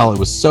so well. It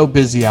was so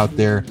busy out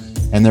there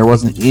and there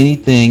wasn't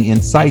anything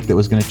in sight that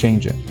was going to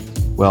change it.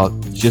 Well,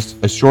 just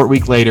a short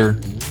week later,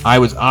 it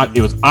was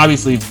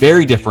obviously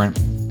very different.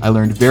 I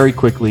learned very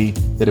quickly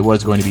that it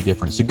was going to be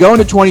different. So go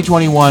into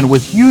 2021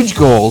 with huge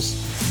goals,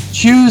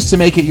 choose to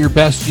make it your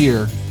best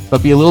year,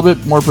 but be a little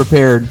bit more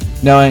prepared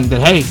knowing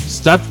that, hey,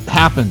 stuff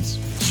happens.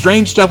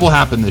 Strange stuff will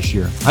happen this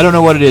year. I don't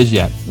know what it is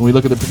yet. When we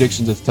look at the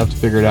predictions, it's tough to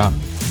figure it out.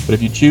 But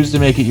if you choose to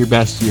make it your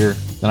best year,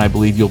 then I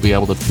believe you'll be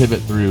able to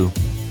pivot through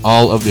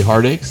all of the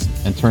heartaches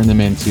and turn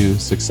them into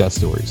success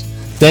stories.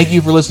 Thank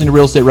you for listening to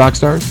Real Estate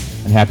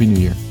Rockstars and Happy New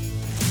Year.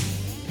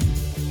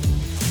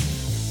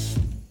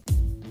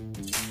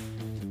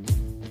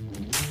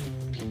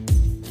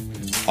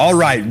 All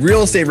right,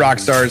 Real Estate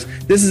Rockstars,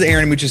 this is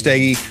Aaron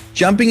Amuchastegui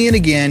jumping in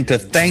again to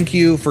thank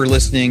you for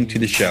listening to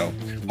the show.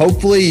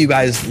 Hopefully you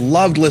guys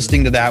loved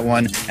listening to that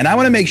one. And I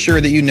want to make sure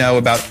that you know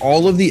about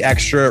all of the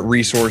extra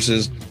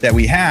resources that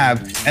we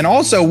have. And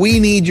also, we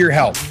need your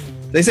help.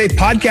 They say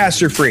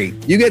podcasts are free.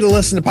 You get to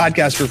listen to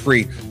podcasts for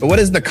free. But what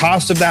is the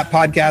cost of that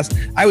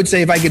podcast? I would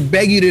say if I could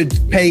beg you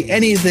to pay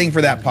anything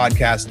for that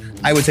podcast,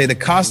 I would say the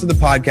cost of the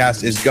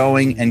podcast is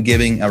going and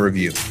giving a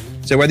review.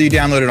 So whether you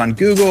download it on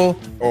Google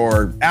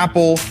or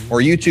Apple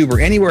or YouTube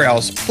or anywhere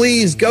else,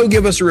 please go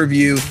give us a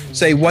review.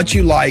 Say what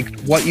you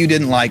liked, what you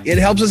didn't like. It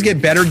helps us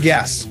get better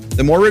guests.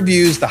 The more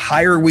reviews, the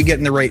higher we get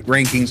in the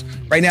rankings.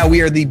 Right now, we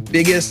are the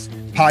biggest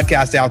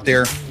podcast out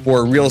there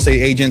for real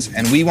estate agents,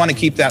 and we want to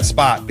keep that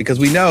spot because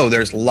we know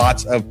there's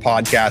lots of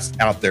podcasts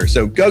out there.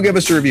 So go give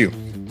us a review.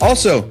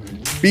 Also,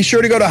 be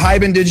sure to go to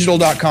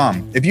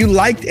hibandigital.com. If you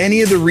liked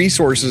any of the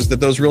resources that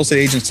those real estate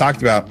agents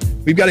talked about,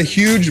 we've got a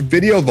huge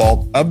video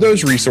vault of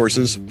those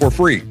resources for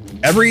free.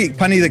 Every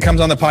penny that comes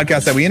on the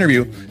podcast that we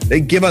interview, they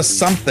give us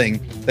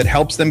something that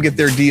helps them get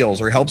their deals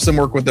or helps them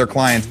work with their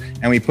clients.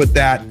 And we put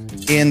that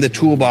in the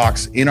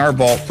toolbox in our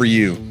vault for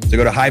you. So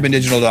go to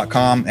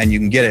hibandigital.com and you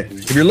can get it.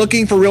 If you're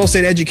looking for real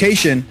estate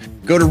education,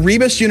 go to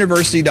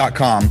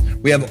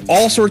rebusuniversity.com. We have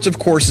all sorts of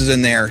courses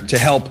in there to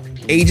help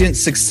agents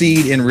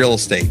succeed in real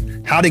estate.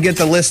 How to get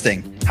the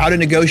listing, how to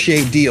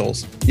negotiate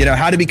deals,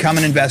 how to become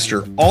an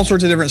investor, all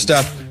sorts of different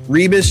stuff,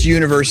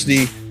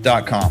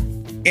 rebusuniversity.com.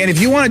 And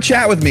if you want to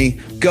chat with me,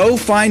 go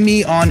find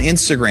me on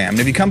Instagram. And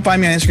if you come find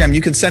me on Instagram,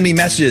 you can send me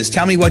messages.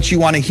 Tell me what you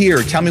want to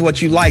hear. Tell me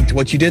what you liked,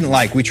 what you didn't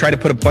like. We try to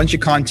put a bunch of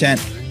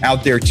content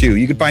out there too.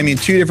 You can find me in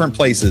 2 different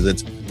places.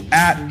 It's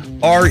at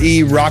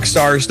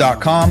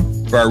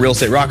rerockstars.com for our Real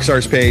Estate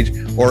Rockstars page,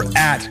 or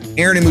at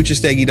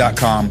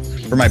aaronamuchastegui.com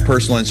for my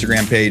personal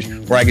Instagram page,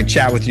 where I can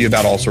chat with you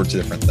about all sorts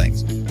of different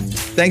things.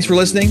 Thanks for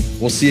listening.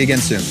 We'll see you again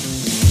soon.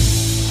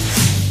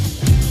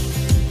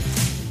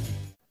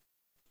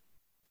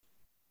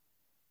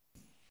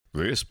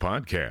 This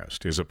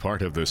podcast is a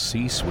part of the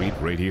C-Suite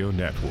Radio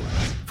Network.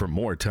 For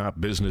more top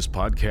business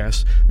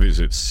podcasts,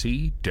 visit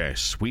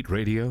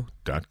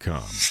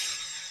c-suiteradio.com.